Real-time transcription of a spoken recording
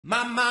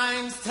My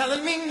mind's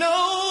telling me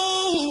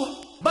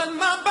no, but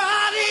my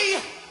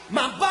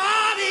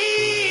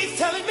body's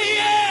telling me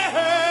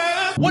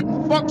yeah. What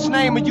fuck's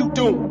name are you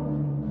doing?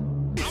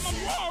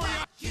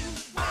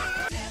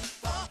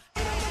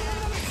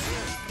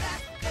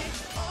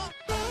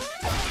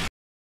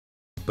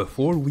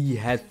 Before we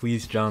had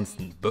Fleece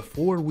Johnson,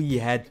 before we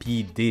had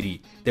P.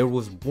 Diddy, there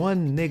was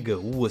one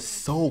nigga who was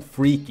so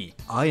freaky.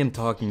 I am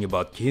talking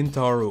about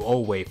Kintaro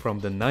Oe from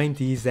the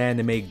 90s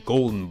anime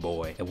Golden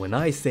Boy. And when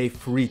I say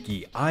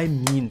freaky, I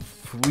mean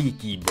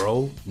freaky,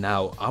 bro.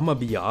 Now, I'ma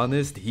be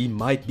honest, he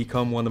might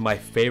become one of my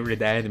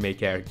favorite anime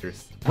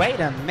characters. Wait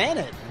a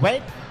minute,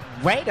 wait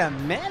a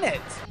minute!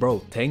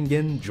 Bro,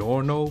 Tengen,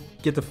 Giorno,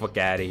 get the fuck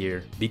out of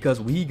here. Because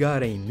we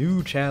got a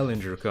new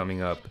challenger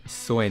coming up.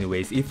 So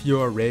anyways, if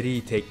you are ready,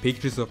 take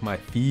pictures of my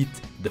feet,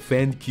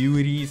 defend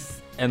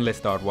cuties, and let's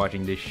start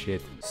watching this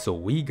shit. So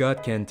we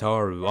got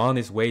Kentaro on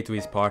his way to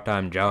his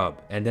part-time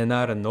job. And then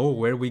out of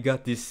nowhere we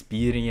got this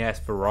speeding ass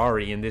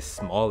Ferrari in this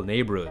small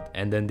neighborhood.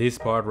 And then this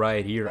part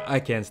right here, I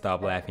can't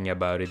stop laughing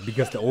about it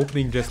because the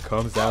opening just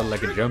comes out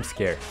like a jump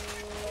scare.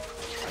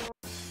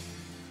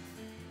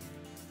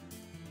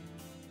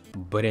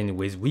 But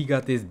anyways, we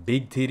got this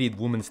big-titted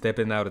woman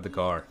stepping out of the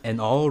car. And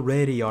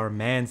already our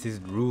mans is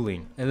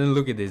drooling. And then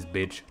look at this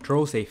bitch.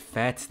 Throws a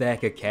fat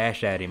stack of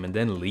cash at him and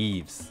then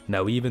leaves.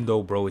 Now even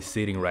though bro is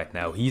sitting right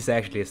now, he's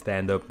actually a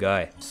stand-up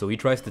guy. So he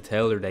tries to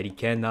tell her that he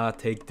cannot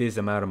take this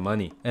amount of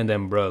money. And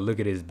then bro, look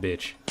at this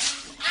bitch.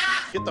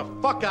 Get the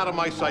fuck out of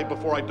my sight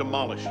before I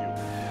demolish you.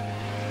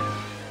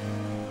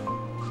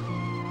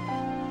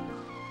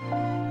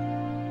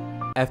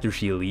 After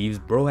she leaves,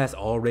 bro has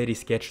already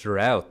sketched her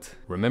out.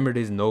 Remember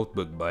this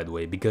notebook by the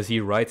way, because he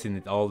writes in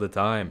it all the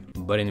time.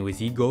 But anyways,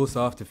 he goes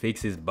off to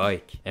fix his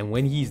bike. And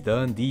when he's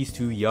done, these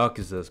two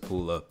Yakuzas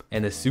pull up.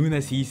 And as soon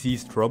as he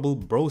sees trouble,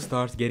 bro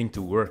starts getting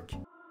to work.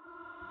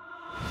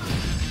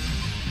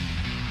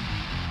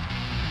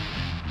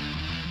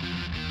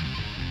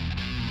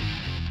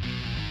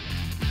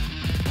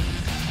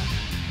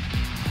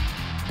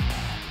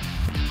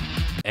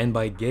 And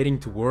by getting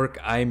to work,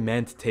 I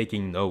meant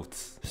taking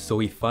notes. So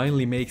he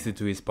finally makes it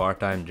to his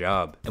part-time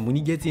job. And when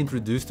he gets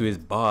introduced to his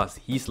boss,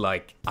 he's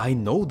like, I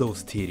know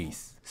those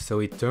titties. So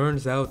it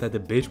turns out that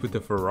the bitch with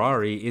the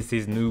Ferrari is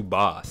his new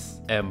boss.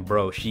 And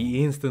bro,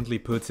 she instantly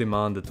puts him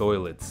on the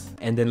toilets.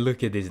 And then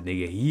look at this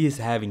nigga, he is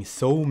having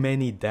so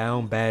many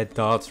down bad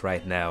thoughts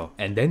right now.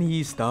 And then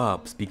he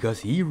stops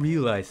because he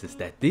realizes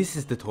that this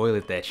is the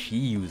toilet that she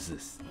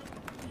uses.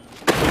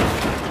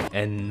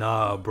 And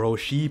nah, bro,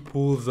 she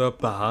pulls up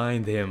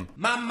behind him.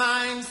 My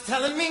mind's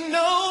telling me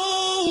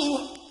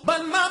no,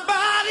 but my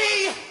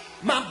body's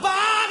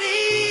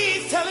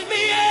telling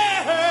me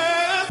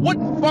yeah. What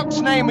fuck's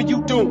name are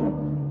you doing?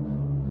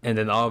 And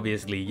then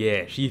obviously,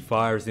 yeah, she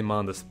fires him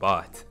on the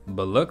spot.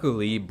 But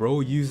luckily,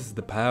 bro uses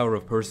the power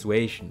of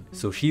persuasion,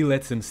 so she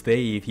lets him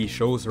stay if he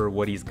shows her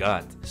what he's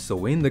got.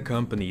 So in the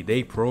company,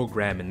 they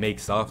program and make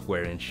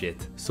software and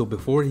shit. So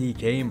before he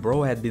came,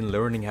 bro had been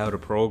learning how to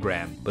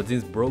program. But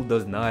since bro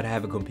does not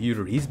have a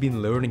computer, he's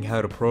been learning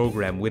how to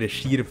program with a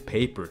sheet of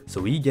paper.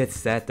 So he gets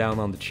sat down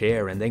on the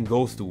chair and then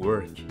goes to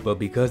work. But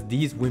because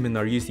these women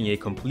are using a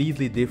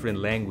completely different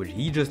language,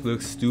 he just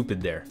looks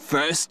stupid there.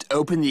 First,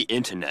 open the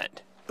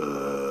internet.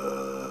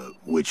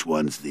 Which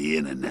one's the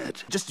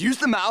internet? Just use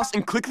the mouse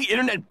and click the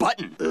internet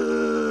button.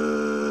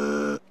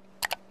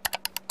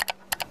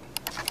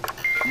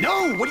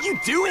 No, what are you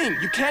doing?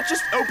 You can't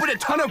just open a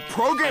ton of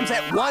programs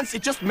at once.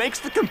 It just makes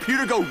the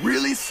computer go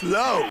really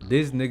slow.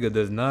 This nigga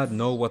does not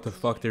know what the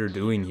fuck they're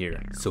doing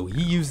here. So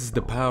he uses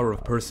the power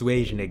of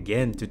persuasion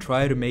again to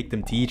try to make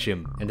them teach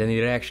him. And then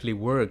it actually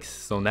works.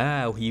 So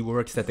now he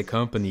works at the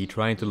company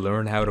trying to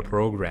learn how to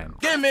program.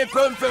 Gimme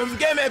pum pum,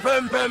 gimme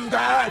pum pum,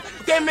 God.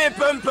 Gimme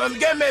pum pum,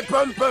 gimme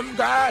pum pum,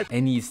 God.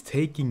 And he's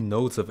taking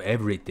notes of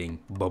everything.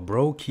 But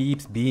bro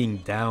keeps being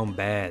down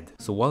bad.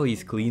 So while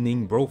he's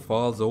cleaning, bro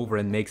falls over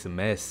and makes a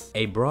mess.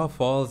 A bra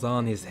falls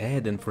on his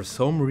head and for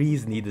some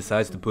reason he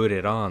decides to put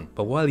it on.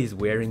 But while he's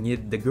wearing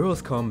it, the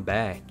girls come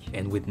back.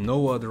 And with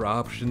no other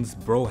options,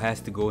 bro has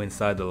to go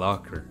inside the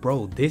locker.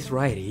 Bro, this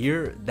right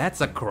here,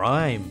 that's a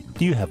crime.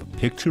 Do you have a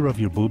picture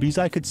of your boobies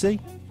I could see?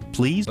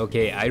 Please?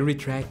 Okay, I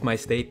retract my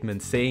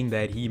statement saying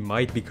that he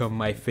might become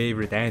my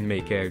favorite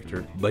anime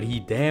character, but he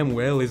damn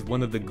well is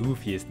one of the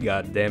goofiest,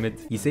 goddammit.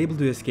 He's able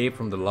to escape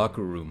from the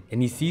locker room,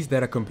 and he sees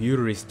that a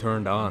computer is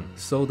turned on.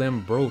 So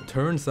then bro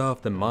turns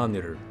off the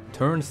monitor,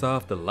 turns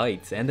off the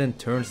lights, and then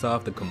turns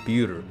off the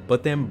computer.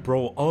 But then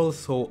bro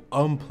also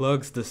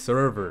unplugs the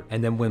server.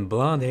 And then when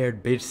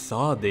blonde-haired bitch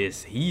saw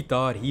this, he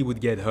thought he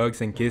would get hugs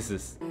and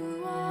kisses.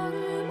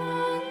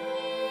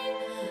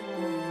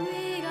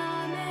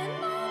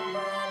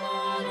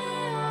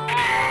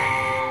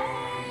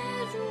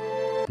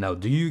 Now,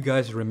 do you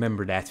guys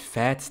remember that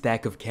fat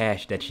stack of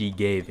cash that she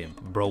gave him?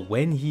 Bro,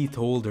 when he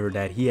told her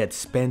that he had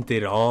spent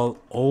it all,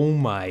 oh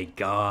my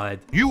god.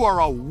 You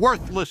are a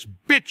worthless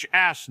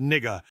bitch-ass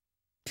nigga.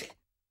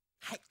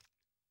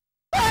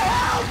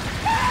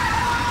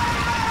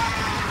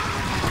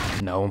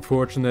 Now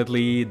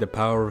unfortunately, the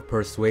power of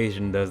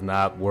persuasion does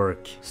not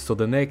work. So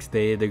the next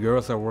day, the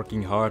girls are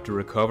working hard to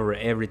recover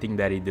everything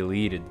that he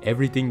deleted.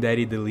 Everything that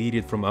he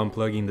deleted from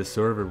unplugging the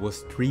server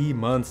was 3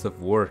 months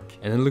of work.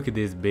 And then look at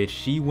this bitch,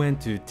 she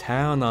went to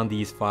town on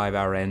these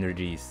 5-hour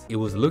energies. It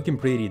was looking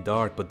pretty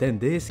dark, but then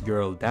this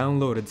girl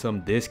downloaded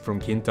some disc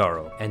from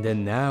Kintaro. And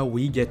then now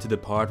we get to the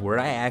part where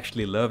I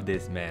actually love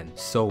this man.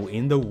 So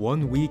in the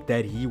 1 week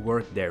that he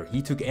worked there,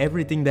 he took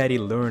everything that he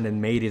learned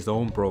and made his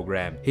own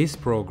program. His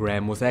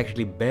program was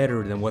actually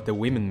better than what the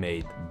women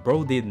made.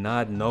 Bro did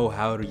not know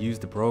how to use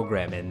the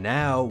program, and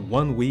now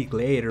 1 week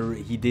later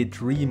he did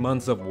 3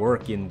 months of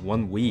work in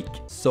 1 week.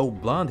 So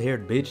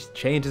blonde-haired bitch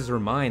changes her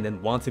mind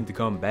and wants him to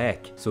come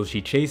back. So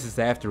she chases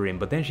after him,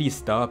 but then she's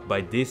stopped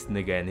by this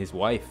nigga and his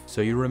wife.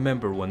 So you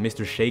remember when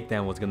Mr.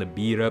 Shakedown was gonna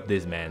beat up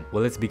this man?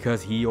 Well, it's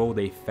because he owed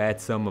a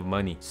fat sum of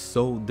money.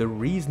 So the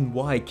reason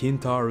why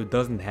Kintaro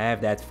doesn't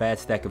have that fat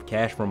stack of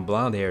cash from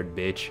blonde-haired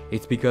bitch,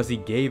 it's because he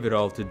gave it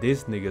all to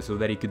this nigga so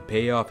that he could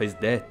pay off his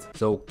debt.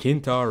 So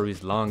Kintaro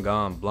is long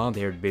gone.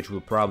 Blonde-haired bitch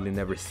will probably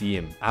never see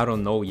him. I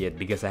don't know yet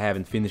because I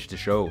haven't finished the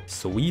show.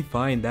 So we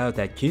find out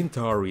that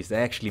Kintaro is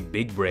actually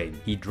big brain.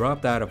 He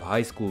dropped out of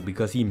high school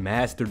because he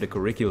mastered the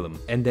curriculum,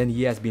 and then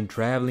he has been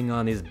traveling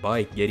on his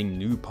bike getting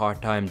new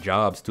part-time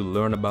jobs to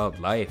learn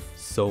about life.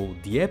 So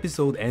the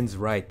episode ends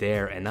right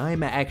there, and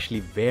I'm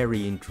actually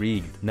very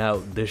intrigued. Now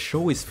the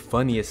show is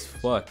funny as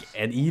fuck,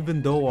 and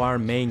even though our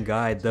main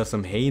guy does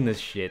some heinous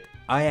shit,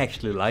 I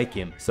actually like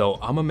him. So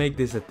I'ma make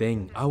this a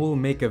thing. I will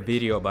make a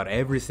video about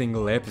every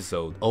single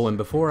episode. Oh, and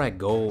before I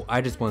go,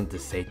 I just wanted to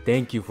say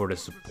thank you for the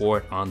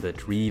support on the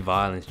 3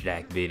 Violence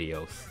Jack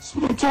videos. That's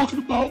what I'm talking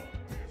about.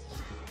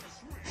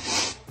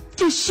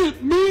 This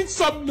shit means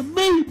something to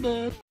me,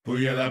 man.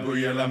 Booyala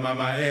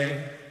mama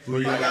eh.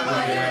 Booyala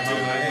mama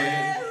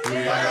eh.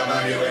 Booyala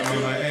mama eh. Booyala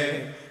mama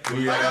eh.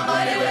 Booyala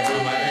mama eh.